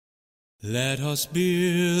Let us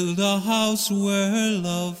build a house where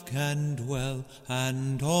love can dwell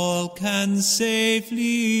and all can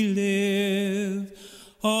safely live.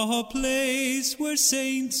 A place where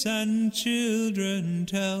saints and children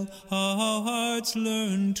tell how hearts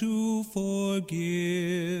learn to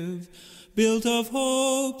forgive. Built of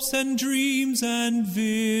hopes and dreams and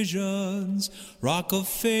visions, rock of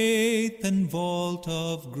faith and vault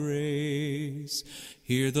of grace.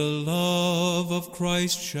 Here the love of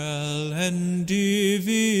Christ shall end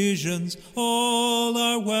divisions. All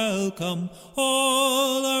are welcome,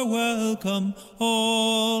 all are welcome,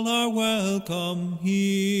 all are welcome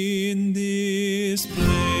in this place.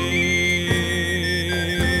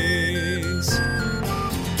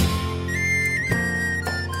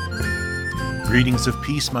 Greetings of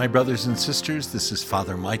peace, my brothers and sisters. This is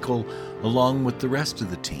Father Michael, along with the rest of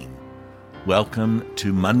the team. Welcome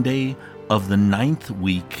to Monday of the 9th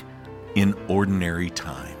week in Ordinary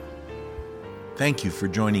Time. Thank you for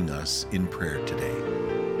joining us in prayer today.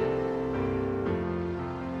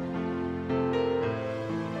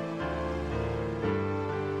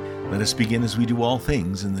 Let us begin as we do all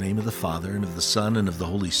things in the name of the Father, and of the Son, and of the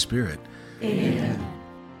Holy Spirit. Amen.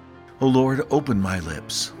 O Lord, open my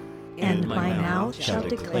lips, And my mouth shall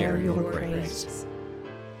declare your praise.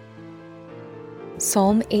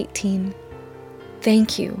 Psalm 18.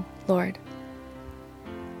 Thank you, Lord.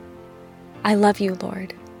 I love you,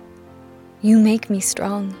 Lord. You make me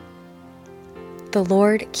strong. The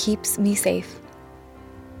Lord keeps me safe.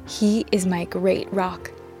 He is my great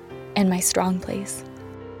rock and my strong place.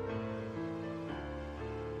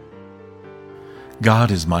 God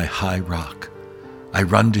is my high rock. I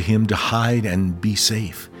run to him to hide and be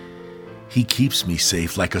safe. He keeps me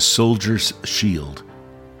safe like a soldier's shield.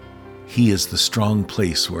 He is the strong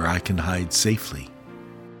place where I can hide safely.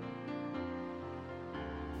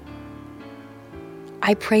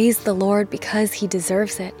 I praise the Lord because he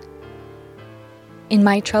deserves it. In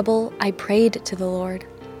my trouble, I prayed to the Lord.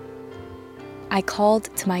 I called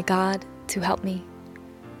to my God to help me.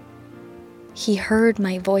 He heard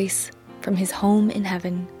my voice from his home in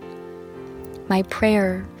heaven. My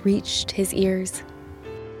prayer reached his ears.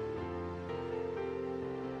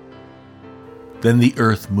 Then the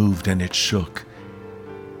earth moved and it shook.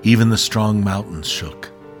 Even the strong mountains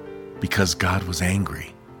shook, because God was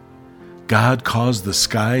angry. God caused the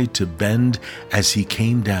sky to bend as he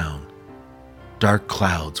came down. Dark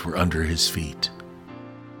clouds were under his feet.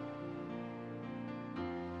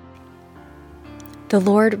 The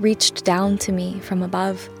Lord reached down to me from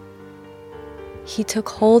above. He took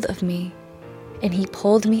hold of me, and he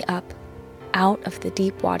pulled me up out of the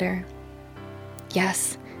deep water.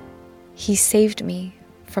 Yes, he saved me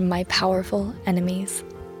from my powerful enemies.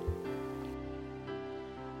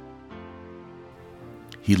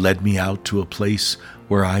 He led me out to a place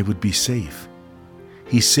where I would be safe.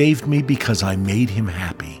 He saved me because I made him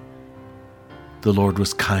happy. The Lord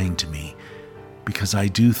was kind to me because I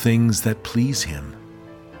do things that please him.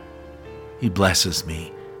 He blesses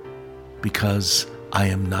me because I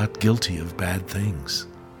am not guilty of bad things.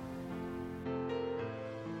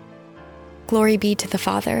 Glory be to the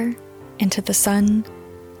Father, and to the Son,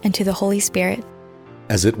 and to the Holy Spirit.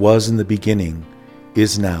 As it was in the beginning,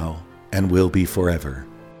 is now, and will be forever.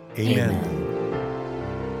 Amen.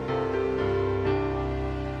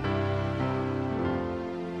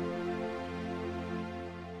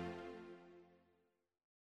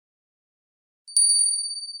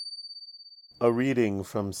 A reading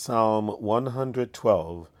from Psalm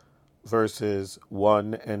 112, verses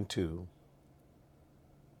 1 and 2.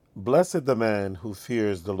 Blessed the man who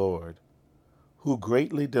fears the Lord, who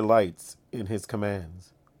greatly delights in his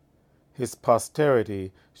commands. His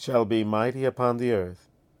posterity shall be mighty upon the earth.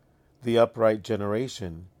 The upright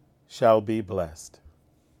generation shall be blessed.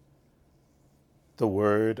 The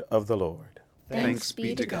word of the Lord. Thanks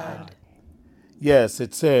be to God. Yes,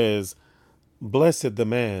 it says, blessed the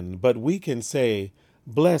man, but we can say,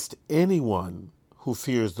 blessed anyone who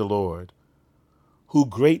fears the Lord, who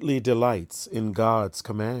greatly delights in God's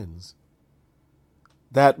commands.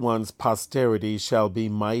 That one's posterity shall be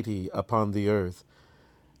mighty upon the earth,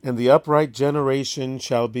 and the upright generation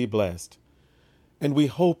shall be blessed. And we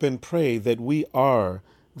hope and pray that we are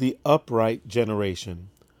the upright generation.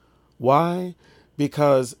 Why?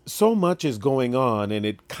 Because so much is going on, and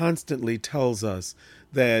it constantly tells us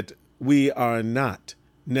that we are not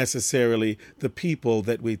necessarily the people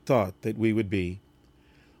that we thought that we would be.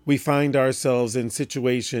 We find ourselves in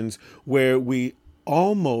situations where we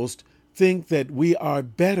almost think that we are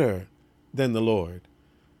better than the Lord.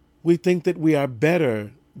 We think that we are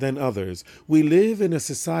better than others. We live in a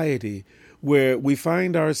society where we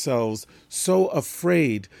find ourselves so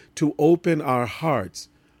afraid to open our hearts,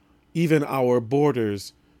 even our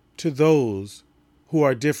borders, to those who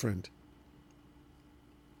are different.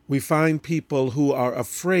 We find people who are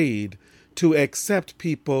afraid to accept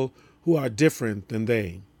people who are different than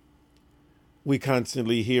they. We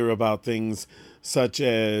constantly hear about things such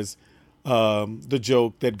as the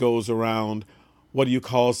joke that goes around, what do you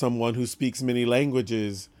call someone who speaks many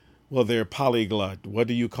languages? Well, they're polyglot. What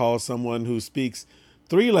do you call someone who speaks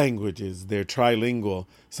 3 languages? They're trilingual.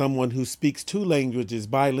 Someone who speaks 2 languages,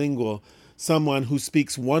 bilingual. Someone who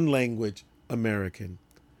speaks 1 language, American.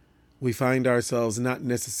 We find ourselves not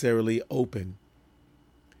necessarily open.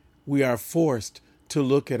 We are forced to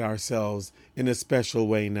look at ourselves in a special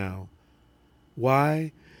way now.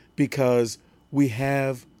 Why? Because we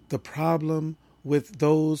have the problem with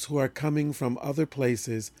those who are coming from other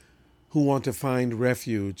places who want to find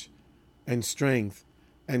refuge and strength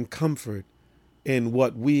and comfort in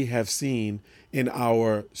what we have seen in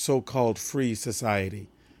our so-called free society.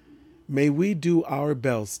 May we do our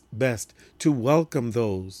best to welcome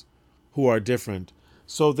those who are different,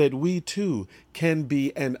 so that we too can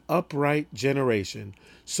be an upright generation,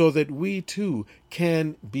 so that we too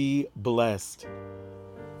can be blessed.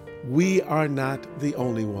 We are not the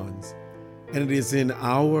only ones, and it is in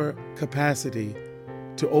our capacity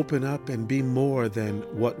to open up and be more than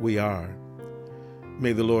what we are.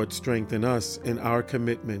 May the Lord strengthen us in our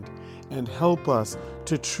commitment and help us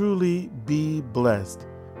to truly be blessed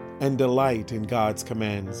and delight in God's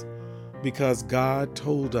commands, because God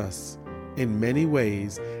told us in many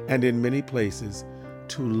ways and in many places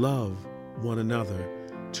to love one another,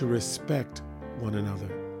 to respect one another.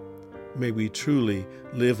 May we truly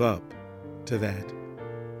live up to that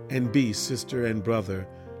and be sister and brother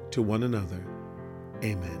to one another.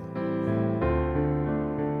 Amen.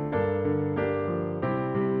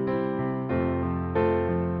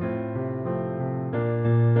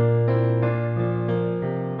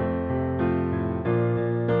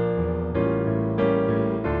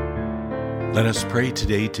 Let us pray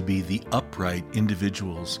today to be the upright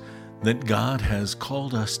individuals that God has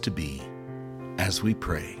called us to be as we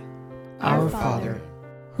pray. Our Father,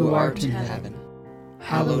 who art in heaven,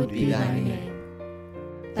 hallowed be thy name.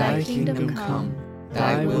 Thy kingdom come,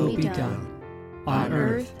 thy will be done, on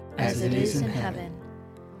earth as it is in heaven.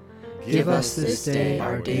 Give us this day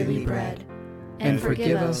our daily bread, and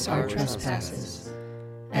forgive us our trespasses,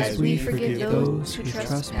 as we forgive those who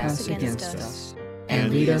trespass against us.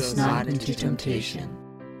 And lead us not into temptation,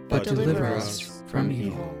 but deliver us from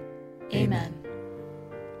evil. Amen.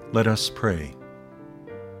 Let us pray.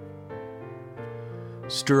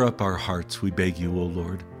 Stir up our hearts, we beg you, O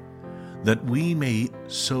Lord, that we may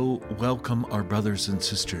so welcome our brothers and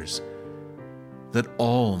sisters, that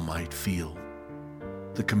all might feel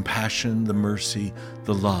the compassion, the mercy,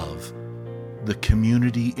 the love, the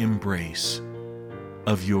community embrace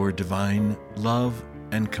of your divine love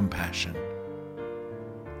and compassion,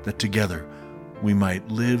 that together we might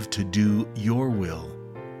live to do your will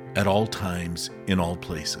at all times, in all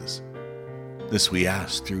places. This we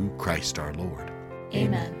ask through Christ our Lord.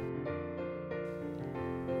 Amen.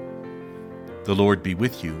 The Lord be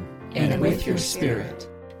with you. And with your spirit.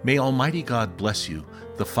 May Almighty God bless you,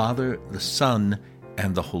 the Father, the Son,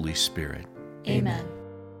 and the Holy Spirit. Amen.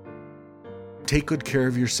 Take good care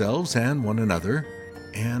of yourselves and one another,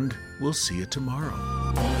 and we'll see you tomorrow.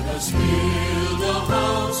 Let us build a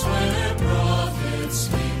house where prophets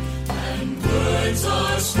sleep, and words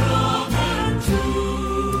are strong and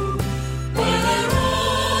true, where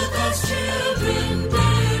all God's children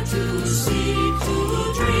dare to seek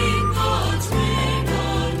to drink God's rain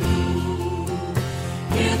anew.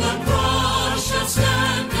 Here the cross shall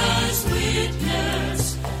stand as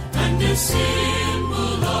witness, and a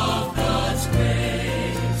symbol of God's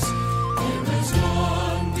grace. Here is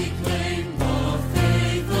one declaim the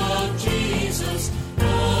faith of Jesus.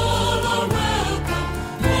 All are welcome,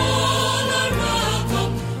 all are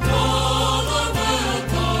welcome, all are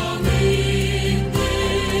welcome in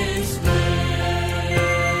this place.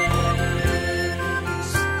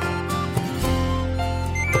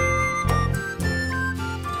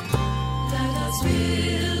 Let us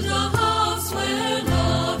build a house where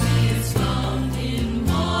love is found in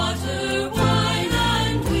water, wine,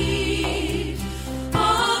 and wheat.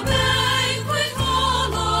 A banquet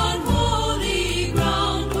hall on holy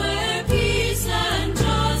ground where peace and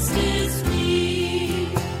justice meet.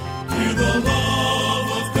 Here the love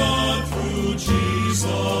of God through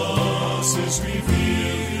Jesus is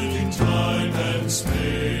revealed in time and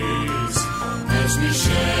space, as we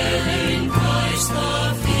share